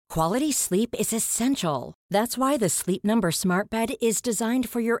Quality sleep is essential. That's why the Sleep Number Smart Bed is designed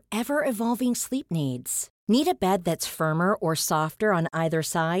for your ever-evolving sleep needs. Need a bed that's firmer or softer on either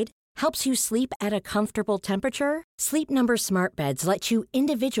side? Helps you sleep at a comfortable temperature? Sleep Number Smart Beds let you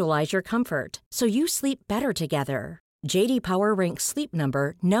individualize your comfort, so you sleep better together. J.D. Power ranks Sleep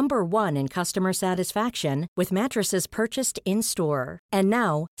Number number 1 in customer satisfaction with mattresses purchased in-store. And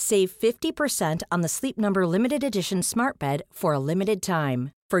now, save 50% on the Sleep Number Limited Edition Smart Bed for a limited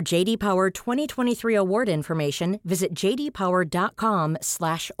time. For J.D. Power 2023 award information, visit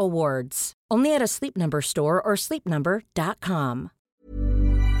jdpower.com/awards. Only at a Sleep Number store or sleepnumber.com.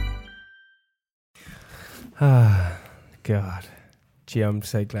 Ah, God. Gee, I'm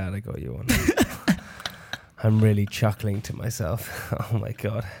so glad I got you on. I'm really chuckling to myself. Oh, my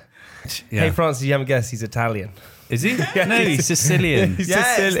God. Yeah. Hey, Francis, you haven't guessed he's Italian. Is he? No, he's Sicilian. He's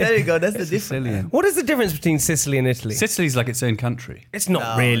Yes, Sicilian. there you go. That's the difference. Sicilian. What is the difference between Sicily and Italy? Sicily's like its own country. It's not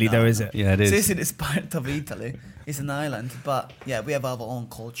No, really, no, though, no. is it? Yeah, it is. Sicily is part of Italy. It's an island, but yeah, we have our own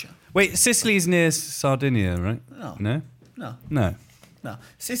culture. Wait, Sicily's near Sardinia, right? No. No? No, No. no.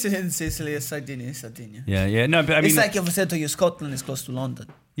 Sicily is Sicily, Sardinia is Sardinia. Yeah, yeah. No, but I mean... It's like if I said to you, Scotland is close to London.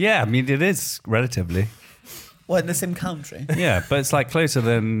 Yeah, I mean, it is relatively. Well, in the same country. Yeah, but it's like closer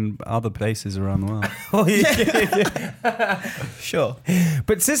than other places around the world. Oh, yeah. Sure.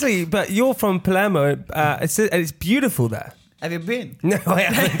 But Sicily, but you're from Palermo. It's beautiful there. Have you been? No, I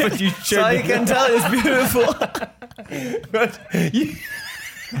haven't, but you should. So you can tell it's beautiful. But you,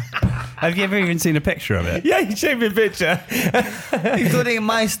 Have you ever even seen a picture of it? yeah, you showed me a picture. Including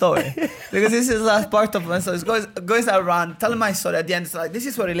my story. Because this is the last part of my story. It goes around telling my story at the end. It's like, this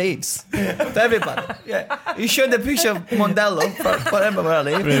is where he lives. To everybody. Yeah. You showed the picture of Mondello for everybody where I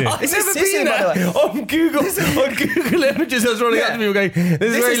live. Really? This is Never Sicily, been by the way. there. On Google Images, I was rolling up to people going,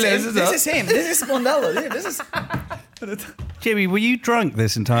 this is where he lives. This is him. This is Mondello. This is... Jimmy, were you drunk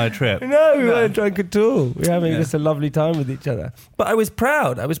this entire trip? No, we weren't drunk at all. We were having just a lovely time with each other. But I was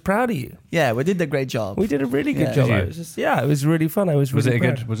proud. I was proud of you. Yeah, we did a great job. We did a really good Yeah. job. Did you? It was just, it was really fun. I was Was really it a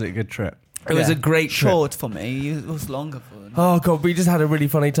proud. good? Was it a good trip? It was a great trip. Short for me. It was longer for him. Oh, God, we just had a really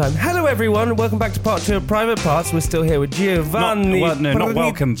funny time. Hello, everyone. Welcome back to part 2 of Private Parts. We're still here with Giovanni. Not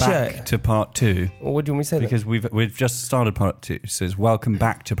welcome back to part 2. Or what do you want me to say? Because we've just started part 2. So it's welcome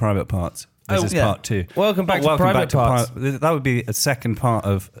back to Private Parts. This is yeah. part 2. Welcome back Not to Private Parts. That would be a second part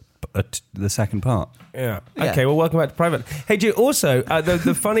of the second part. Yeah. Yeah. Okay. Well, welcome back to Private. Hey, Gio. Also,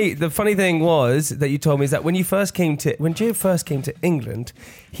 the funny thing was that you told me is that when Gio first came to England,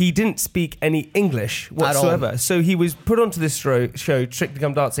 he didn't speak any English whatsoever. So he was put onto this show, Strictly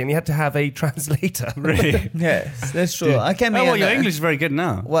Come Dancing, and he had to have a translator. Really? Yes, that's true. I came Oh, here. well, your English is very good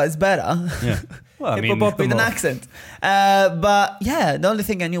now. Well, it's better. Yeah. Well, I mean, With an accent. But yeah, the only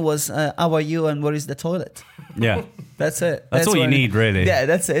thing I knew was how are you and where is the toilet? yeah. That's it. That's all you what I need, really. Yeah,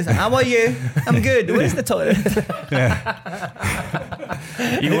 that's it. It's like, how are you? I'm good. Where's the toilet?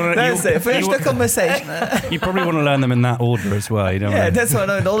 That's it. Finish the conversation. You probably want to learn them in that order as well. You know. Yeah, that's what I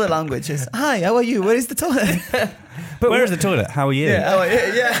know in all the languages. Hi, how are you? Where is the toilet? But where is the toilet? How are you? Yeah, how are you?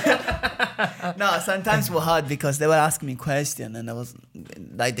 Yeah. No, sometimes it was hard because they were asking me questions, and it was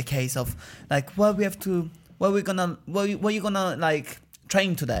like the case of like, where you gonna like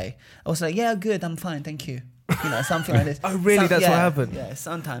train today? I was like, yeah, good, I'm fine, thank you. You know, something like this. Oh, really? That's what happened? Yeah,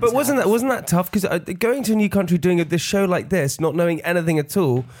 sometimes. But wasn't that tough? Because going to a new country, doing this show like this, not knowing anything at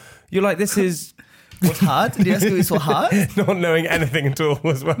all, you're like, this is. What's hard? Did you ask me it's so hard? Not knowing anything at all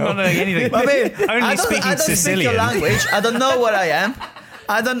as well. Not knowing anything. I mean, Only I speaking don't Sicilian. speak your language. I don't know where I am.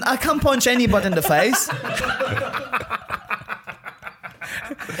 I can't punch anybody in the face.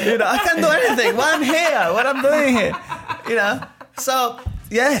 You know, I can't do anything. Why I'm here? What I'm doing here? You know. So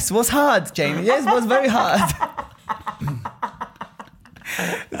yes, it was hard, Jamie. Yes, it was very hard.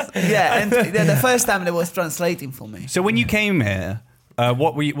 Yeah, and the first time they was translating for me. So when you came here,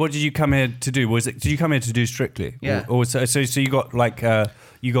 what did you come here to do? Did you come here to do Strictly? Yeah. Or so you got like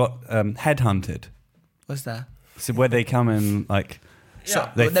headhunted. What's that? So where they come and like,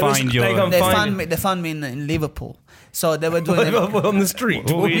 they There was- find your. They found me in Liverpool. So they were doing on the street.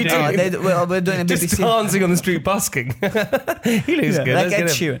 What were you doing? we're doing a Just BBC. dancing on the street, busking. He looks good. Like Let's Ed get him.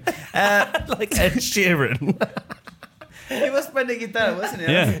 Sheeran. Like Ed Sheeran. He was playing the guitar, wasn't he?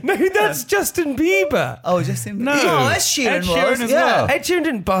 Yeah. No, that's Justin Bieber. Oh, just him. No. Ed Sheeran Ed Sheeran was. as yeah. well. Ed Sheeran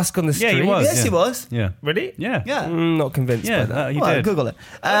didn't busk on the street. Yeah, he was. Yes, yeah. he was. Yeah. Really? Yeah. Yeah. Not convinced Yeah. by that. He Well, did. Google it.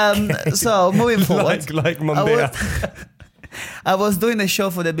 So moving forward, like Mondea. I was doing a show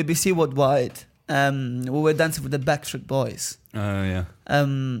for the BBC Worldwide. We were dancing with the Backstreet Boys Oh yeah.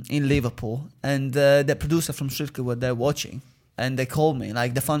 in Liverpool, and the producer from Strictly were there watching. And they called me,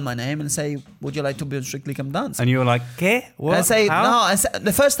 like they found my name and say, "Would you like to be on Strictly Come Dance?" And you were like, "What? And I say, How?" "No."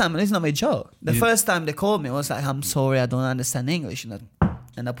 The first time, and it's not my joke. The first time they called me, I was like, "I'm sorry, I don't understand English,"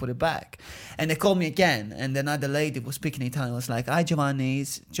 and I put it back. And they called me again, and another lady was speaking Italian. Was like, "Hi, Giovanni,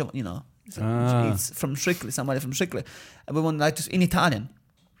 it's from Strictly, somebody from Strictly, and we want like to in Italian."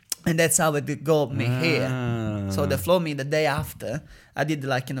 And that's how it got me here. So they flew me the day after. I did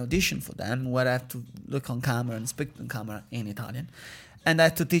like an audition for them where I have to look on camera and speak on camera in Italian. And I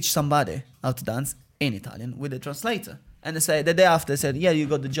had to teach somebody how to dance in Italian with a translator. And they said, the day after, they said, "Yeah, you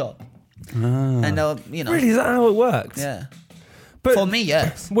got the job." And Really, is that how it works? Yeah. But for me,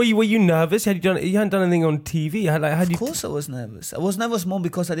 yes. Were you nervous? You hadn't done anything on TV. Of course I was nervous. I was nervous more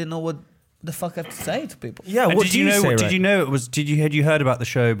because I didn't know what the fuck I have to say to people. Yeah, And what did do you know? say, right? Did you know it was? Had you heard about the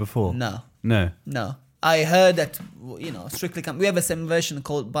show before? No. I heard that, Strictly Come. We have a same version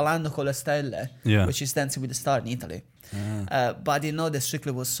called Ballando con le Stelle, which is Dancing with the Star in Italy. But I didn't know that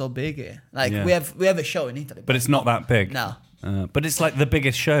Strictly was so big here. Like we have a show in Italy, But it's not that big. No. But it's like the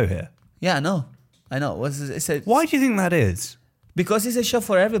biggest show here. Yeah, I know. Why do you think that is? Because it's a show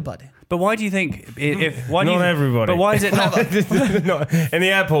for everybody. But why do you think? Not everybody. But why is it not? In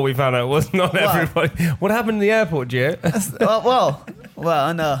the airport, we found out it was not everybody. What happened in the airport, Gio? Well,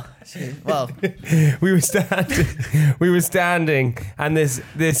 I know. Well, we were standing, and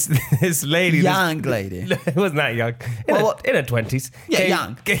this lady, young lady, it wasn't that young, in her 20s. Yeah,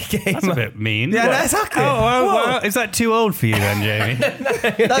 young. That's a bit mean. Yeah, exactly. Well, is that too old for you then,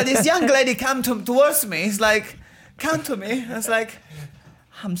 Jamie? No, this young lady came towards me. It's like, come to me. I was like,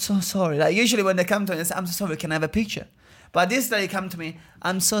 "I'm so sorry." Like usually when they come to me, I say, "I'm so sorry. Can I have a picture?" But this lady come to me.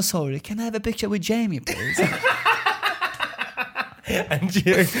 "I'm so sorry. Can I have a picture with Jamie, please?" And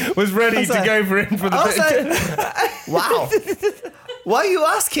Gio was ready to go for the picture. Like, wow. Why are you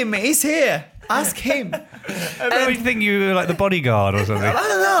asking me? He's here. Ask him. And then we think you were like the bodyguard or something. I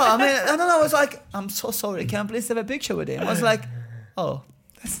don't know. I don't know. I was like, "I'm so sorry. Can I please have a picture with him?" I was like, "Oh."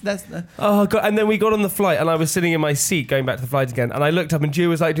 That's Oh god! And then we got on the flight, and I was sitting in my seat going back to the flight again, and I looked up, and Gio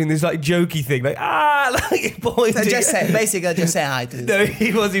was like doing this like jokey thing, like like pointing. Just say hi to this. No,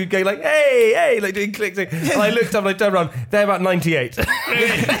 he was going like hey, like doing clicks. And I looked up, and I turned around. They're about 98. They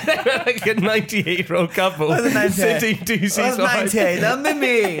were like a 98-year-old couple sitting 2 seats behind. I was 98. Don't be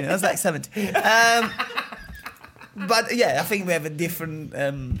mean. I was like 70. But yeah, I think we have a different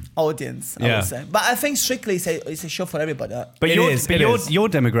audience, I would say. But I think Strictly is a show for everybody. But your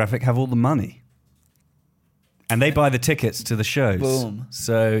demographic have all the money, and they buy the tickets to the shows. Boom.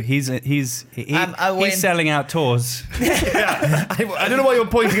 So he's selling out tours. I don't know why you're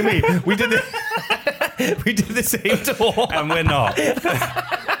pointing at me. We did the same tour, and we're not.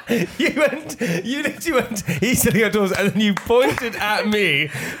 You literally went, "He's selling our tours," and then you pointed at me.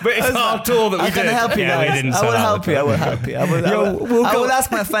 But it's our tour that we did. I can help you guys. We didn't I will help you. I will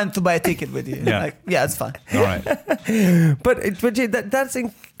ask my friend to buy a ticket with you. Yeah, it's fine. All right. But that's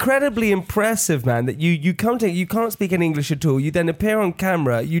incredibly impressive, man. That you can't speak any English at all. You then appear on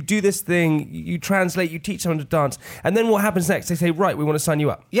camera. You do this thing. You translate. You teach someone to dance. And then what happens next? They say, "Right, we want to sign you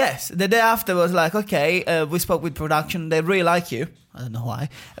up." Yes. The day after was like, okay, we spoke with production. They really like you. I don't know why,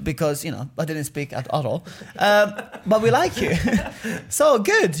 because I didn't speak at all, but we like you. So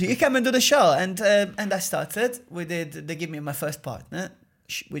good, you come and do the show, and I started. They gave me my first partner,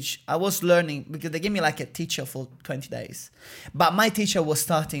 which I was learning because they gave me like a teacher for 20 days, but my teacher was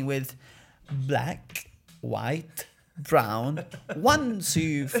starting with black, white, brown, one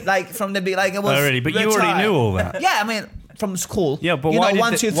two, like from the like it was. Oh, really? But you already knew all that. Yeah, I mean from school. Yeah, but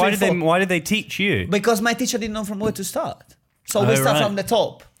why did they teach you? Because my teacher didn't know from where to start. So we start from the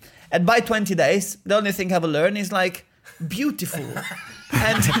top. And by 20 days, the only thing I have learned is like beautiful.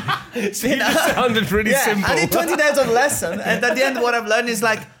 And it sounded really simple. I did 20 days of lesson. And at the end, what I've learned is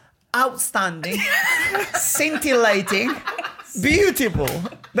like outstanding, scintillating, beautiful.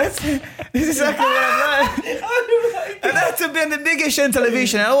 This is exactly what I've learned. And that to be on the biggest show on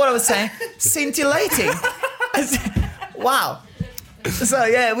television. And all what I was saying, scintillating. Wow. So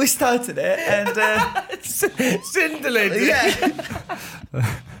yeah, we started it, and scintillating. Yeah.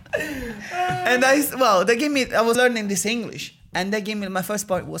 And they gave me. I was learning this English, and they gave me my first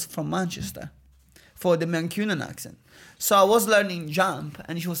part was from Manchester, for the Mancunian accent. So I was learning jump,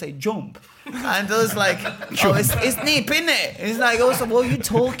 and she would say jump, and I was like, "Oh, it's nip, isn't it?" It's like, "Also, what are you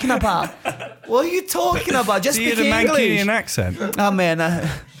talking about? What are you talking about? Just speak English." Do you have a Mancunian accent? Oh man.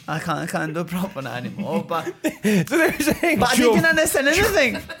 I can't do proper anymore, but so they were saying, but I didn't understand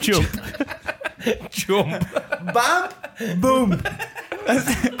anything. Jump. Bump, boom.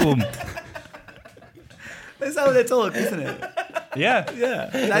 Boom. That's how they talk, isn't it? Yeah.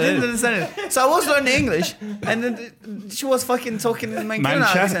 I didn't understand it. So I was learning English, and then she was fucking talking in Mancunian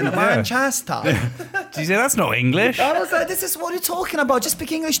accent. Manchester. Did you say that's not English? I was like, this is what you're talking about. Just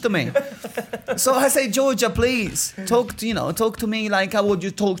speak English to me. So I say, Georgia, please talk to me like how would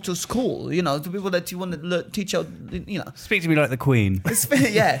you talk to school? To people that you want to teach out. Speak to me like the Queen.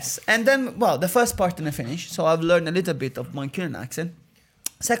 Yes. And then, well, the first partner finished, so I've learned a little bit of Mancunian accent.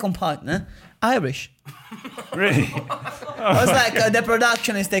 Second partner, Irish. Really? I was like, the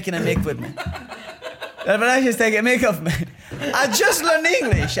production is taking a mic with me. The production is taking a mic of me. I just learned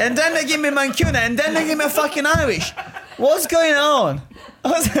English, and then they give me Mancunian, and then they give me fucking Irish. What's going on?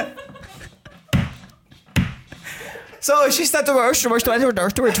 So she started to work. I was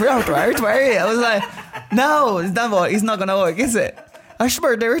like, no, it's not gonna work, is it? I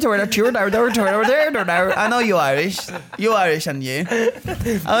know you Irish. You Irish and you.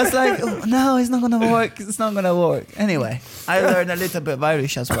 I was like, oh, no, it's not gonna work. It's not gonna work. Anyway, I learned a little bit of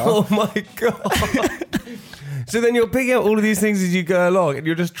Irish as well. Oh my God. So then you're picking up all of these things as you go along, and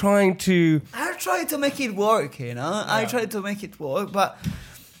you're just trying to... I tried to make it work, Yeah. I tried to make it work, but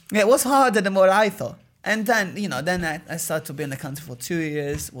it was harder than what I thought. And then, I started to be in the country for 2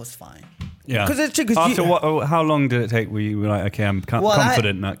 years. It was fine. Yeah. How long did it take? Were you like, okay, I'm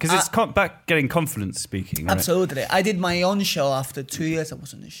confident now? Because it's back getting confidence speaking. Right? Absolutely. I did my own show after 2 years. I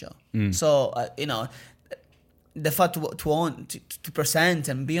was on the show. So the fact to present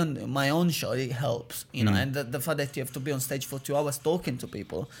and be on my own show, it helps. And the fact that you have to be on stage for 2 hours talking to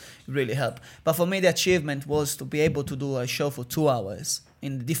people really helped. But for me, the achievement was to be able to do a show for 2 hours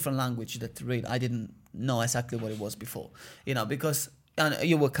in a different language that really I didn't know exactly what it was before. Because. And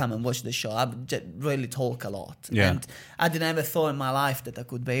you will come and watch the show. I really talk a lot, and I didn't ever thought in my life that I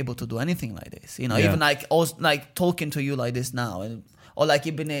could be able to do anything like this. Even like talking to you like this now, or like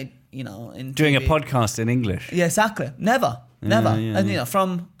even in doing TV. a podcast in English. Yeah, exactly. Never. And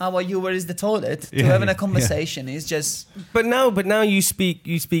from how are you? Where is the toilet? To having a conversation is just. But now you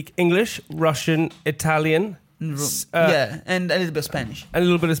speak English, Russian, Italian. And a little bit of Spanish. And a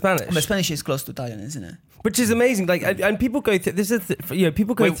little bit of Spanish. But Spanish is close to Italian, isn't it? Which is amazing. Like, and people go through. This is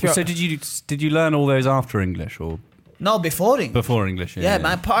people go through. So did you learn all those after English or? No, before English. Before English, yeah.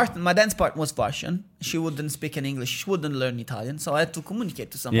 My dance part was Russian. She wouldn't speak in English. She wouldn't learn Italian. So I had to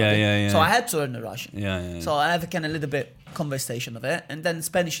communicate to somebody. Yeah. So I had to learn the Russian. Yeah. So I have a little bit conversation of it, and then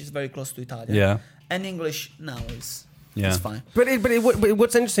Spanish is very close to Italian. Yeah. And English now is fine. But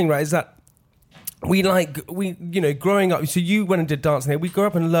what's interesting, right, is that we growing up. So you went and did dancing there. We grew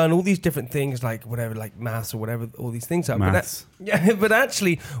up and learn all these different things, like whatever, like maths or whatever. All these things are. Maths. But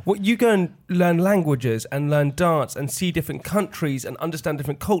actually, what you go and learn languages and learn dance and see different countries and understand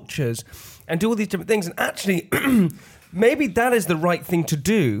different cultures and do all these different things. And actually, maybe that is the right thing to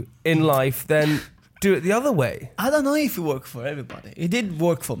do in life. Then do it the other way. I don't know if it worked for everybody. It did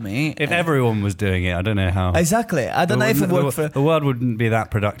work for me. If everyone was doing it, I don't know how. Exactly. I don't know if it worked for... The world wouldn't be that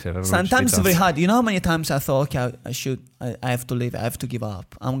productive. Sometimes it's very hard. You know how many times I thought, okay, I have to leave. I have to give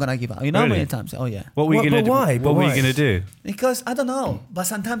up. I'm going to give up. You know how many times? Oh, yeah. What were you going to do? Why? What were you going to do? Because, I don't know. But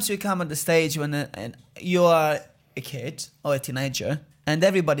sometimes you come at the stage when you are a kid or a teenager and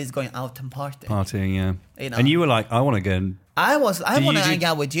everybody's going out and partying. Partying, yeah. And you were like, I want to go and... I want to hang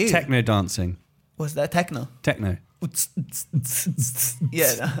out with you. Techno dancing. Was that techno? Techno.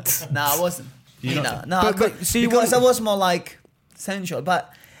 Yeah, no, I wasn't. Because I was more like sensual.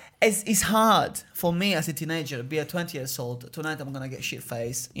 But it's hard for me as a teenager to be a 20 years old. Tonight I'm gonna get shit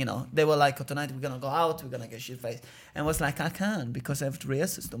faced. They were like, tonight we're gonna go out, we're gonna get shit faced, and I was like, I can't because I have 3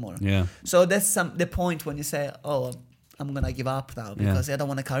 rehearsals tomorrow. Yeah. So that's the point when you say, oh, I'm gonna give up now because I don't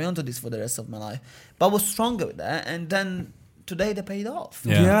want to carry on to this for the rest of my life. But I was stronger with that, and then. Today they paid off.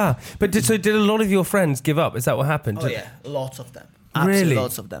 Yeah. But did a lot of your friends give up? Is that what happened? Oh yeah, lots of them. Absolutely, really?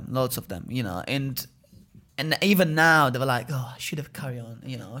 Lots of them. And even now they were like, oh, I should have carried on.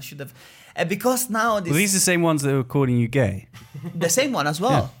 I should have. And because now were these the same ones that were calling you gay? The same one as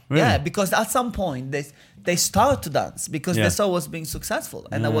well. Yeah, really? Yeah, because at some point they started to dance because they saw I was being successful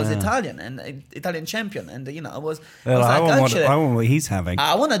and I was Italian and Italian champion and I was. I want what he's having.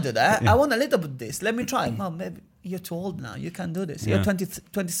 I want to do that. I want a little bit of this. Let me try. Well, maybe you're too old now. You can't do this. You're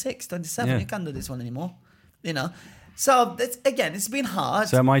 26, 27. You can't do this one anymore. So that's, again, it's been hard.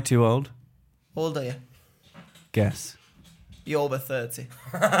 So am I too old? How old are you? Guess. You're over 30.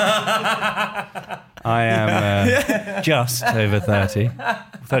 I am just over 30.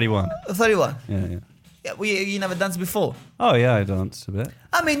 31. 31. Yeah. Yeah, you never danced before? Oh yeah, I danced a bit.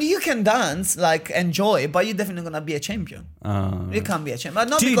 I mean, you can dance, like enjoy, but you're definitely gonna be a champion. You can't be a champion, but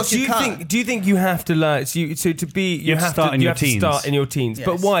not because you can't. Do you think you have to learn? So to be, you have to start in your teens. Yes.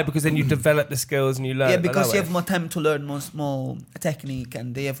 But why? Because then you develop the skills and you learn. Yeah, because you have more time to learn more technique,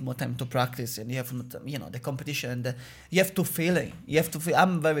 and they have more time to practice, and you have the competition, and you have to feel it. You have to feel.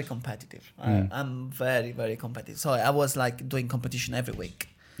 I'm very competitive. I'm very, very competitive. So I was like doing competition every week.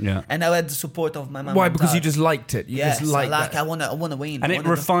 Yeah, and I had the support of my mum. Why? And Because dad. you just liked it. I wanna win. And it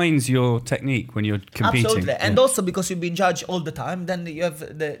refines your technique when you're competing. Absolutely, and also because you've been judged all the time, then you have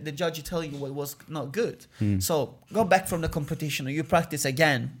the judge tell you what was not good. So go back from the competition, or you practice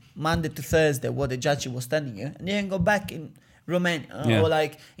again Monday to Thursday what the judge was telling you, and then go back in Romania or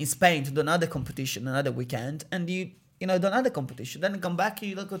like in Spain to do another competition another weekend, and you do another competition. Then you come back and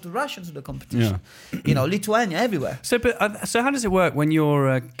you go to Russia to the competition. Yeah. Lithuania, everywhere. So how does it work when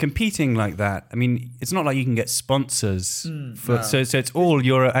you're competing like that? I mean, it's not like you can get sponsors. So it's all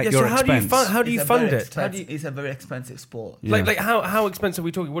your expense. How do you fund it? It's a very expensive sport. Yeah. Like how expensive are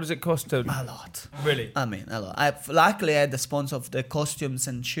we talking? What does it cost to? A lot. Really? I mean, a lot. Luckily, I had the sponsor of the costumes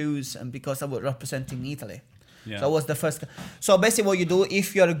and shoes, and because I was representing Italy. Yeah. So I was the first. So basically what you do,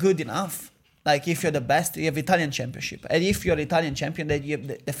 if you're good enough, like if you're the best, you have Italian championship. And if you're Italian champion, then you have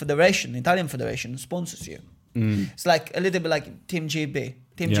the federation, Italian federation sponsors you. It's like a little bit like Team GB.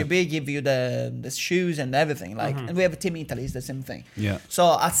 Team GB give you the shoes and everything. And we have Team Italy, it's the same thing. Yeah.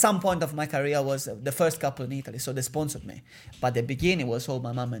 So at some point of my career, I was the first couple in Italy, so they sponsored me. But the beginning was all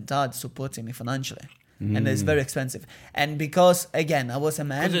my mom and dad supporting me financially. And it's very expensive. And because, again, I was a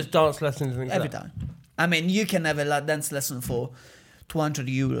man. Because it's dance lessons and things every time. I mean, you can have a dance lesson for 200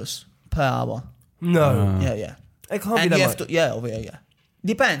 euros per hour. No. Yeah. It can't be that much. Yeah.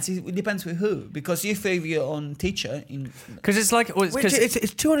 Depends. It depends with who. Because if you have your own teacher because it's like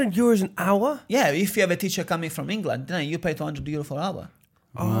it's 200 euros an hour. Yeah, if you have a teacher coming from England, then you pay 200 euros per hour.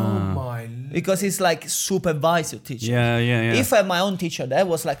 Oh my! Because it's like supervisor teacher. Yeah. If I had my own teacher, that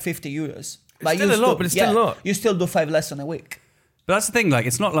was like 50 euros. But it's still a lot. You still do 5 lessons a week. But that's the thing. Like,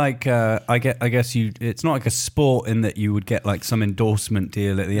 it's not like I guess it's not like a sport in that you would get like some endorsement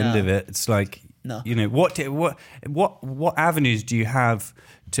deal at the end of it. It's like what avenues do you have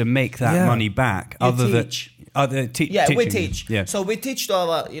to make that money back? We teaching. teach. Yeah. So we teach to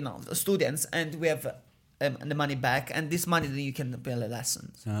our students, and we have the money back, and this money then you can pay the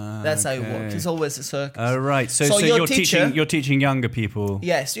lessons. That's how it works. It's always a circus. Oh, right. So you're teaching younger people.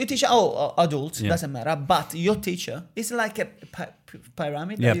 Yes, you teach adults. Doesn't matter. But your teacher is like a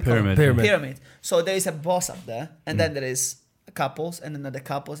pyramid. Yeah, pyramid. So there is a boss up there, and then there is couples, and another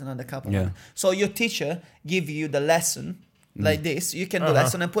couples, and another couple. Yeah. So your teacher give you the lesson. Like this, you can do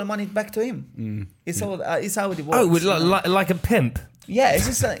lesson and put money back to him. It's how it works. Oh, like a pimp. Yeah, it's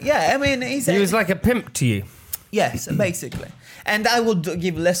just I mean, he was like a pimp to you. Yes, basically. And I would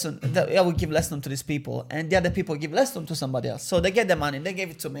give lesson to these people, and the other people give lesson to somebody else. So they get the money, they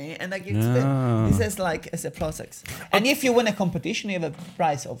give it to me, and I give it to them. This is like it's a process. And if you win a competition, you have a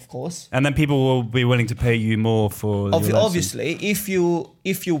prize, of course. And then people will be willing to pay you more for. Obviously, if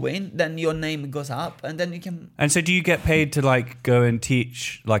you win, then your name goes up, and then you can. And so, do you get paid to like go and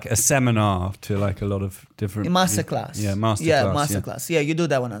teach like a seminar to like a lot of different masterclass? Yeah, masterclass. Yeah, masterclass. Yeah, you do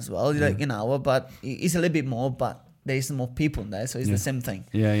that one as well, like an hour, but it's a little bit more, but. There is more people there, so it's the same thing.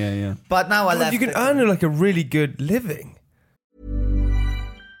 Yeah. But now I left. You can earn like a really good living.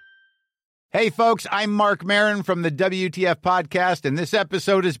 Hey, folks, I'm Mark Maron from the WTF Podcast, and this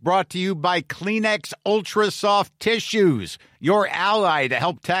episode is brought to you by Kleenex Ultra Soft Tissues, your ally to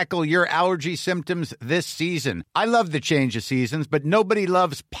help tackle your allergy symptoms this season. I love the change of seasons, but nobody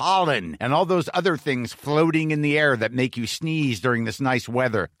loves pollen and all those other things floating in the air that make you sneeze during this nice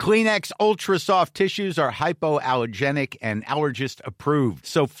weather. Kleenex Ultra Soft Tissues are hypoallergenic and allergist approved,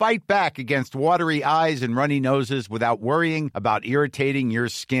 so fight back against watery eyes and runny noses without worrying about irritating your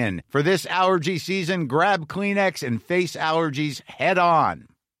skin. For this allergy season, grab Kleenex and face allergies head on.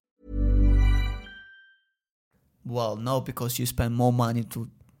 Well, no, because you spend more money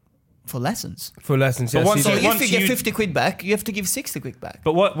for lessons. For lessons, yes. So if you get 50 quid back, you have to give 60 quid back.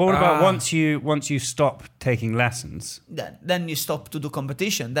 But what about once you stop taking lessons? Then you stop to do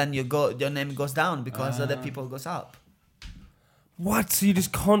competition. Then your name goes down because other people goes up. What? So you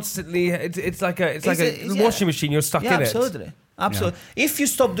just constantly? It's like a washing machine. You're stuck in it. Absolutely. Yeah. If you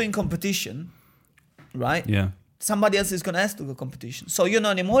stop doing competition, right? Yeah. Somebody else is going to ask to go competition. So you're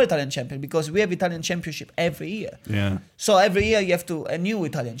not anymore Italian champion because we have Italian championship every year. Yeah. So every year you have a new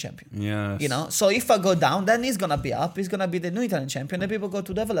Italian champion. Yeah. So if I go down, then he's going to be up. He's going to be the new Italian champion. And people go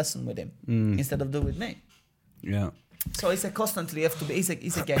to the lesson with him instead of do with me. Yeah. So it's constantly have to be. It's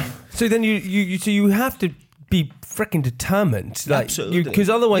a game. So then you have to be freaking determined. Like, absolutely. Because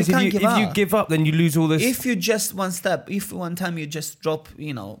otherwise, You if can't you give up. give up, then you lose all this. If you just if one time you just drop,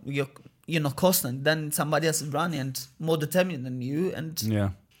 you're not constant, then somebody else is running and more determined than you, and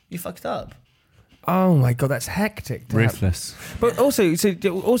you fucked up. Oh my God, that's hectic. Ruthless. But also,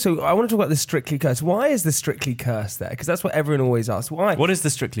 I want to talk about the Strictly Curse. Why is the Strictly Curse there? Because that's what everyone always asks. Why? What is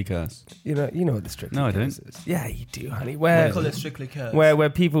the Strictly Curse? You know what the Strictly Curse don't. is? Yeah, you do, honey. We call it Strictly Curse. Where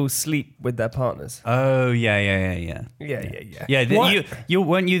people sleep with their partners. Oh, yeah. Yeah. You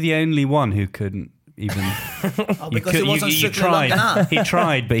weren't you the only one who couldn't even... because it wasn't strictly long enough. He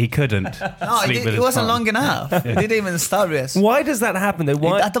tried, but he couldn't. No, it wasn't long enough. It didn't even start with. Why does that happen though?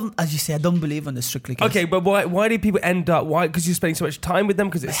 Why? As you say, I don't believe in the Strictly Curse. Okay, but why do people end up? Why? Because you're spending so much time with them?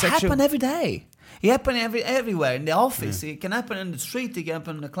 Because it's sexual? Happen every day. It happen everywhere in the office. It can happen in the street. It can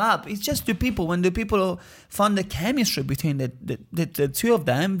happen in the club. It's just the people. When the people find the chemistry between the two of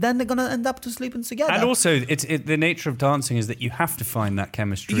them, then they're gonna end up to sleeping together. And also, the nature of dancing is that you have to find that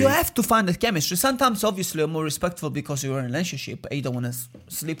chemistry. You have to find the chemistry. Sometimes, obviously, you're more respectful because you're in a relationship. You don't want to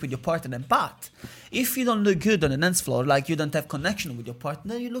sleep with your partner. But if you don't look good on the dance floor, like you don't have connection with your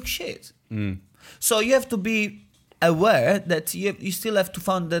partner, you look shit. So you have to be aware that you still have to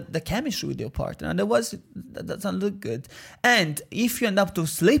find the chemistry with your partner, otherwise that doesn't look good. And if you end up to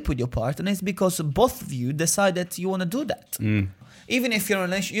sleep with your partner, it's because both of you decide that you want to do that. Even if you're in a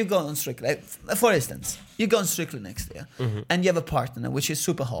relationship, you go on Strictly. For instance, you go on Strictly next year, and you have a partner which is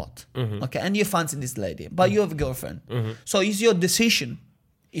super hot, okay, and you fancy this lady, but you have a girlfriend. So it's your decision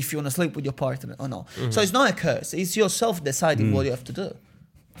if you want to sleep with your partner or not. So it's not a curse. It's yourself deciding what you have to do.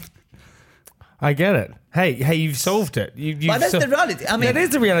 I get it. Hey, you've solved it. But that's the reality. I mean, it is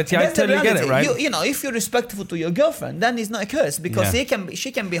the reality. I totally get it, right? If you're respectful to your girlfriend, then it's not a curse because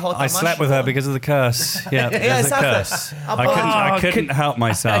she can be hot. I slept with her because of the curse. Yeah, exactly. Curse. I couldn't help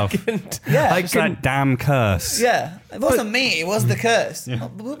myself. It's that damn curse. Yeah, it wasn't me. It was the curse.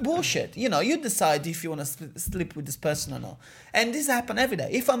 Bullshit. You decide if you want to sleep with this person or not. And this happens every day.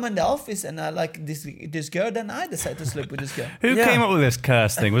 If I'm in the office and I like this girl, then I decide to sleep with this girl. Who came up with this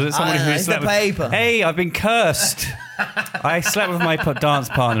curse thing? Was it someone who slept with... paper. Hey, I've been cursed. I slept with my dance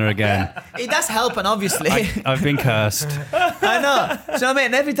partner again. It does help, and obviously I've been cursed. I know. So I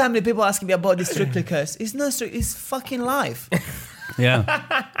mean, every time the people ask me about this Strictly Curse, it's not strict. It's fucking life. Yeah,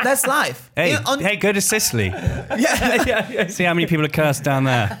 that's life. Hey, go to Sicily. Yeah. See how many people are cursed down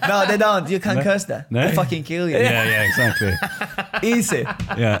there. No, they don't. You can't curse there. No? They fucking kill you. Yeah, exactly. Easy.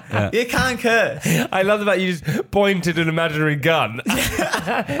 Yeah. You can't curse. I love the fact you just pointed an imaginary gun.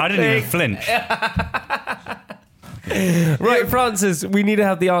 I didn't even flinch. Right, Francis, we need to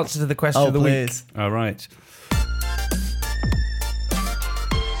have the answer to the question of the week. All right.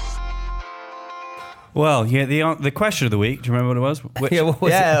 Well, the question of the week. Do you remember what it was? What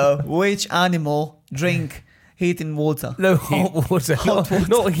was it? Which animal drink heating water? No, hot water.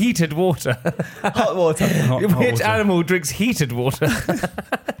 Not heated water. Hot water. Which animal drinks heated water?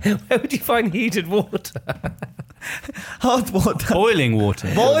 Where would you find heated water? Hot water. Boiling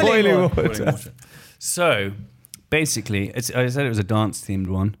water. Boiling water. So, basically, I said it was a dance-themed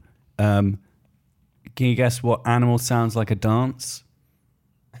one. Can you guess what animal sounds like a dance?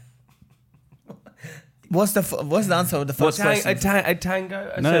 What's the answer of the first question? A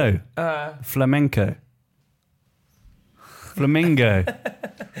tango? No. Flamenco. Flamingo.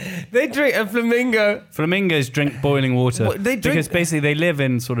 They drink a flamingo. Flamingos drink boiling water. Because basically they live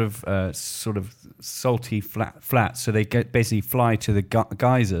in sort of salty flats, so they basically fly to the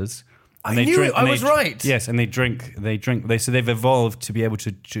geysers. And I was right. Yes, and they drink. So they've evolved to be able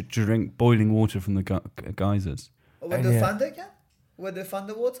to drink boiling water from the geysers. Where do they find it again? Where do they find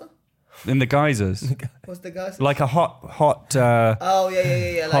the water? In the geysers. What's the geysers? Like a hot. Yeah.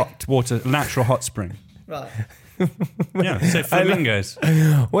 Hot water, natural hot spring. Right. Yeah. So flamingos.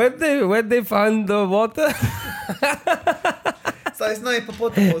 Where they find the water? So it's not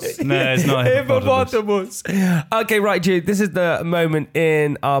hippopotamus. No, it's not hippopotamus. Okay, right, Jude. This is the moment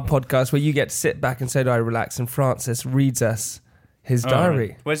in our podcast where you get to sit back and so do I relax, and Francis reads us his diary.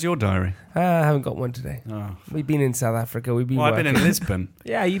 Right. Where's your diary? I haven't got one today. Oh. We've been in South Africa. I've been in Lisbon.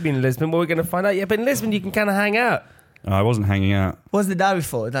 Yeah, you've been in Lisbon. Well, we're going to find out. Yeah, but in Lisbon you can kind of hang out. Oh, I wasn't hanging out. What's the diary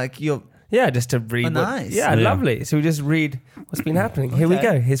for? Yeah, just to read. Oh, nice. Yeah, lovely. So we just read what's been happening. Here we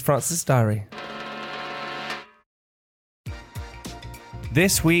go. Here's Francis' diary.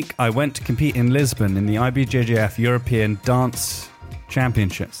 This week, I went to compete in Lisbon in the IBJJF European Dance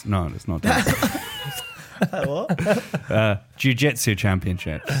Championships. No, it's not dance. What? Jiu-Jitsu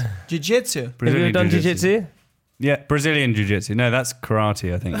Championships. Jiu-Jitsu? Have you ever done Jiu-Jitsu? Yeah, Brazilian Jiu-Jitsu. No, that's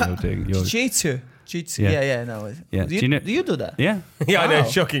karate, I think you're doing. Jiu-Jitsu? Jiu-jitsu. Yeah. No. Yeah. Do you do that? Yeah. Yeah, Wow. I know.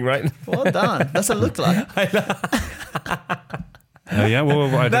 Shocking, right? Well done. Doesn't look like. Oh yeah. Well,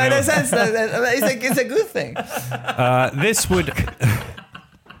 I don't No, in know. a sense, it's a good thing. This would.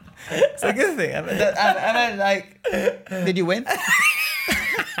 It's a good thing. I mean, like, did you win?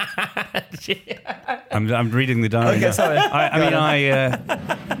 I'm reading the diary. Okay, now. sorry.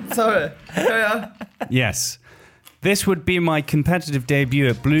 Sorry. Carry on. Yes. This would be my competitive debut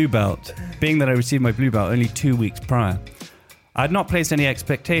at Blue Belt, being that I received my Blue Belt only 2 weeks prior. I had not placed any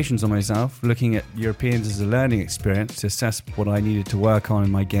expectations on myself, looking at Europeans as a learning experience to assess what I needed to work on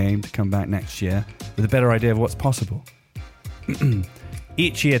in my game to come back next year with a better idea of what's possible.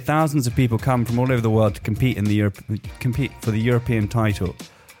 Each year, thousands of people come from all over the world to compete for the European title.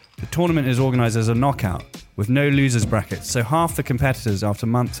 The tournament is organised as a knockout, with no losers brackets, so half the competitors, after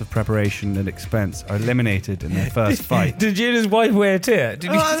months of preparation and expense, are eliminated in their first fight. Did you just wipe away a tear?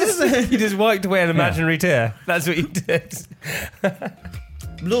 Did you just wiped away an imaginary tear? That's what you did.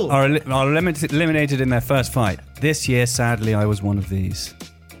 Blue. Are eliminated in their first fight. This year, sadly, I was one of these.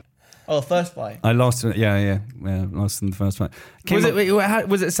 Oh, first fight. I lost. Lost in the first fight.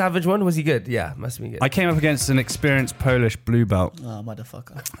 Was it a savage one? Was he good? Yeah, must have been good. I came up against an experienced Polish blue belt Oh,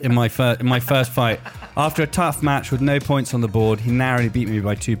 motherfucker. in my first fight. After a tough match with no points on the board, he narrowly beat me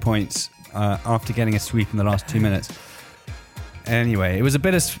by 2 points after getting a sweep in the last 2 minutes. Anyway, it was a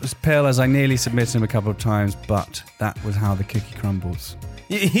bit of pill as I nearly submitted him a couple of times, but that was how the cookie crumbles.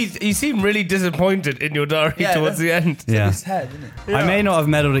 You seem really disappointed in your diary towards the end. It's in his head, isn't it? Yeah. I may not have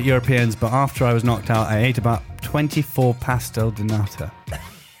medalled at Europeans, but after I was knocked out, I ate about 24 pastel de nata. Do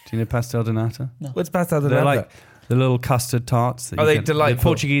you know pastel de nata? No. What's pastel de They're nata? like the little custard tarts. That Are you they get- delightful? The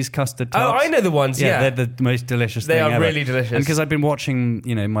Portuguese custard tarts. Oh, I know the ones, yeah. They're the most delicious They thing are ever. really delicious. And because I've been watching,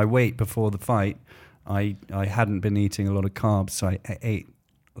 my weight before the fight, I hadn't been eating a lot of carbs, so I ate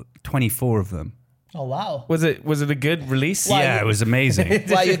 24 of them. Oh, wow. Was it a good release? Why, Yeah, it was amazing.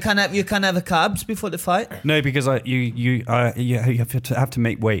 Why, you can't have a carbs before the fight? No, because you have to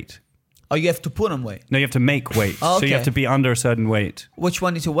make weight. Or you have to put on weight? No, you have to make weight. Oh, So you okay. have to be under a certain weight. Which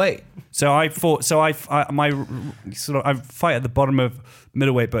one is your weight? So I fight at the bottom of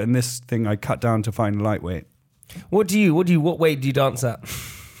middleweight, but in this thing I cut down to find lightweight. What weight do you dance at?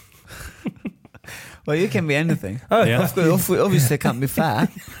 Well, you can be anything. Oh, Yeah. Obviously, can't be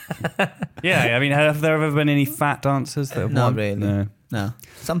fat. Yeah, I mean, have there ever been any fat dancers that have Not won? really. No. No.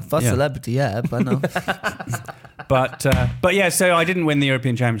 Some first Yeah. celebrity, yeah, but no. But yeah, so I didn't win the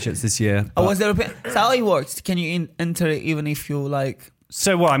European Championships this year. Oh, but- was there so how it works? Can you enter it even if you like?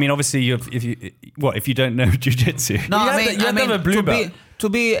 So what? I mean, obviously, if you don't know jiu-jitsu? No, You I have mean, to- you have to have a blue belt. To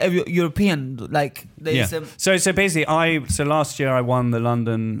be a European, like Yeah. there's So basically, so last year I won the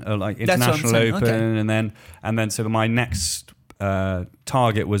London That's what I'm International saying, Open, okay. and then so my next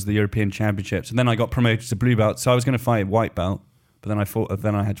target was the European Championships, and then I got promoted to blue belt. So I was going to fight white belt, but then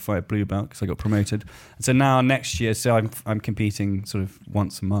I had to fight a blue belt because I got promoted. And so now next year, so I'm competing sort of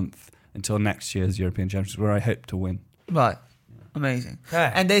once a month until next year's European Championships, where I hope to win. right, amazing.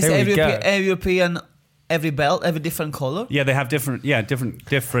 Ah, And there's here we go. every European, every belt, every different color. Yeah, they have different. How do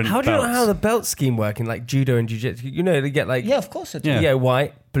you know how the belt scheme work in like judo and jiu-jitsu? You know, they get like Yeah, of course it. Yeah. you get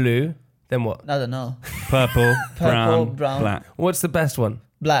white, blue, then what? I don't know. purple, brown, brown. black. What's the best one?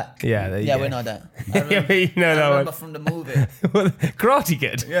 Black. Yeah, there you yeah, go. we know that. Yeah, you know I that remember one. from the movie. Karate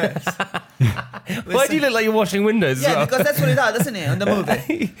Kid. Yes. Why do you look like you're washing windows? as Yeah, well? because that's what he does, doesn't he? On the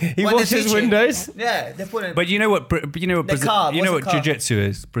movie. he When they washes teach it. windows. Yeah, they put it. But you know what? The carb, what's the carb? jiu-jitsu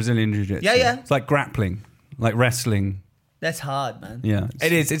is? Brazilian jiu-jitsu. Yeah, yeah. It's like grappling, like wrestling. That's hard, man. Yeah,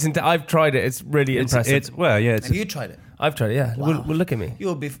 It is. I've tried it. It's really impressive. It's it's Have you tried it? I've tried it. Yeah. Wow. Well, look at me.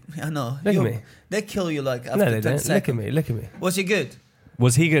 You'll be. I know. Look at me. They kill you like after No, 10 they don't. seconds. Look at me. Look at me. Was he good?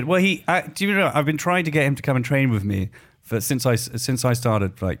 Was he good? Well, do you know? I've been trying to get him to come and train with me since I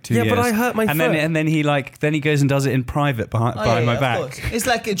started like 2 years. Yeah, but I hurt my and foot. Then he goes and does it in private behind my Of back. course. It's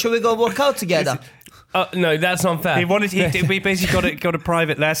like, should we go work out together? No, that's not fair. We basically got a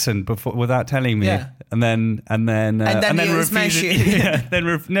private lesson before without telling me, Yeah. and then he'll smash refused you. it. Yeah, then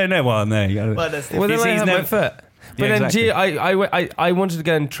no. You gotta, Well, that's Well, then He's- I he's hurt my never- foot. But Yeah, then exactly. Gio, I wanted to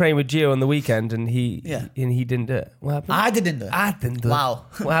go and train with Gio on the weekend, and he Yeah. didn't do it. What happened? I didn't do it. I didn't do it. Wow.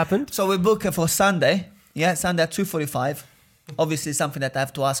 What happened? So we book it for Sunday. Yeah, Sunday at 2:45. Obviously, something that I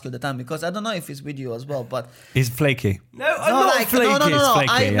have to ask you at the time because I don't know if it's with you as well. But he's flaky. No, I'm not flaky. no. It's flaky,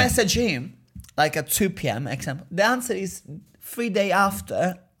 I yeah. message him like at 2 p.m. Example. The answer is 3 days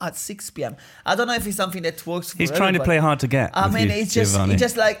after at 6 p.m. I don't know if it's something that works for He's trying to everybody. play hard to get. I with mean, you, it's just Giovanni.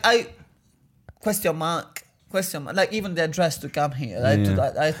 like I question mark. Like even the address to come here, I had to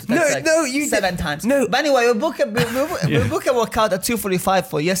text like No, you 7 did- times. no. But anyway, we book a workout at 2:45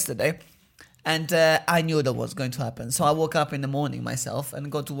 for yesterday, And I knew that was going to happen. So I woke up in the morning myself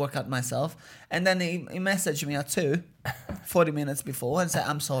and go to work out myself. And then he messaged me at 2, 40 minutes before, and said,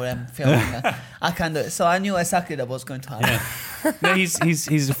 I'm sorry, I'm filming. I can't do it. So I knew exactly that was going to happen. Yeah. No,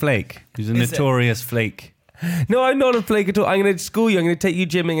 he's a flake. He's a notorious flake. No, I'm not a flake at all. I'm going to school you. I'm going to take you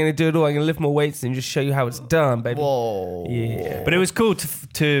gymming. I'm going to do it all. I'm going to lift more weights and just show you how it's done, baby. Whoa. Yeah. But it was cool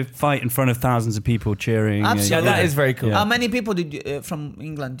to fight in front of thousands of people cheering. Yeah, Absolutely. that is very cool. How many people did you, from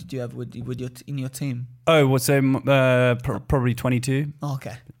England did you have in your team? Oh, well, so probably 22. Oh,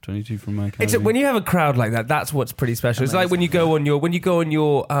 okay. 22 from my academy. When you have a crowd like that, that's what's pretty special. Amazing. It's like when you go on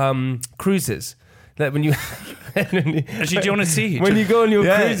your cruises. Like when you actually, do you want to see when you go on your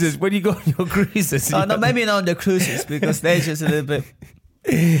cruises? When you go on your cruises? Oh no, maybe not on the cruises because they're just a little bit.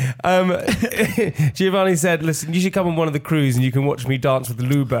 Giovanni said, "Listen, you should come on one of the cruises and you can watch me dance with the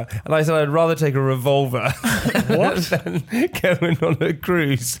Luba." And I said, "I'd rather take a revolver than going on a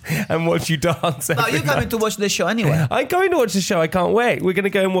cruise and watch you dance." No, you're coming to watch the show anyway. I'm going to watch the show. I can't wait. We're going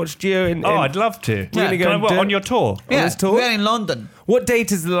to go and watch Gio. I'd love to. We're going to go on your tour. Yeah, on this tour? We're in London. What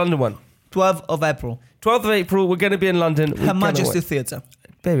date is the London one? 12th of April. 12th of April. We're going to be in London. Her Majesty Theatre.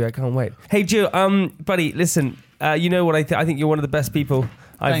 Baby, I can't wait. Hey, Gio, buddy, listen. You know what I think you're one of the best people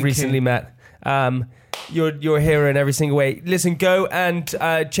I've recently met. You're a hero in every single way. Listen, go and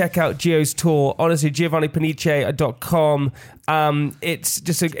check out Gio's tour. Honestly, GiovanniPanice.com.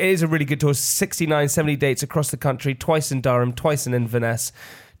 It is a really good tour. 69, 70 dates across the country. Twice in Durham, twice in Inverness,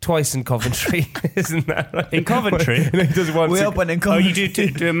 twice in Coventry. Isn't that right? In Coventry? We open in Coventry. Oh, you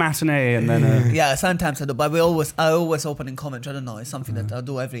do a matinee and then... Yeah, sometimes I do, but I always open in Coventry. I don't know. It's something that I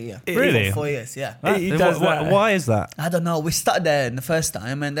do every year. Really? For 4 years, yeah. Why is that? I don't know. We started there the first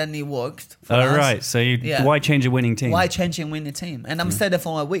time and then it worked. Right. So why change a winning team? Why change a winning team? And I'm staying there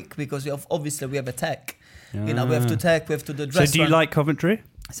for a week because obviously we have a tech. You know, we have to tech, we have to do dress. So do you like Coventry?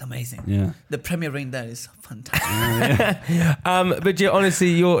 It's amazing. Yeah. The premiering there is fantastic. But Gio, honestly,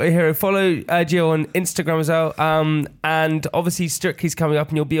 you're a hero. Follow Gio on Instagram as well. And obviously Strictly's coming up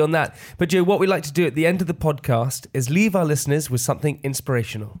and you'll be on that. But Gio, what we like to do at the end of the podcast is leave our listeners with something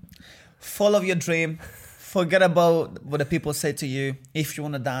inspirational. Follow your dream. Forget about what the people say to you. If you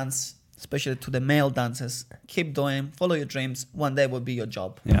want to dance, especially to the male dancers, keep doing. Follow your dreams. One day will be your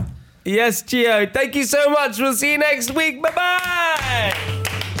job. Yeah. Yes, Gio. Thank you so much. We'll see you next week. Bye-bye.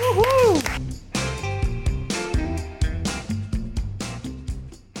 Woohoo.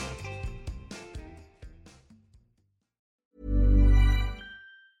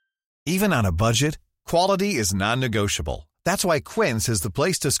 Even on a budget, quality is non-negotiable. That's why Quince is the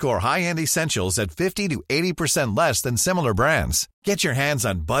place to score high-end essentials at 50 to 80% less than similar brands. Get your hands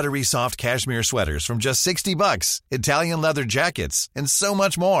on buttery soft cashmere sweaters from just $60, Italian leather jackets, and so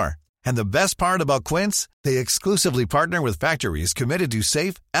much more. And the best part about Quince, they exclusively partner with factories committed to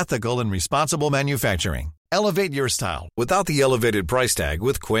safe, ethical, and responsible manufacturing. Elevate your style without the elevated price tag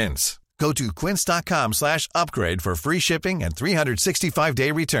with Quince. Go to quince.com/upgrade for free shipping and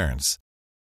 365-day returns.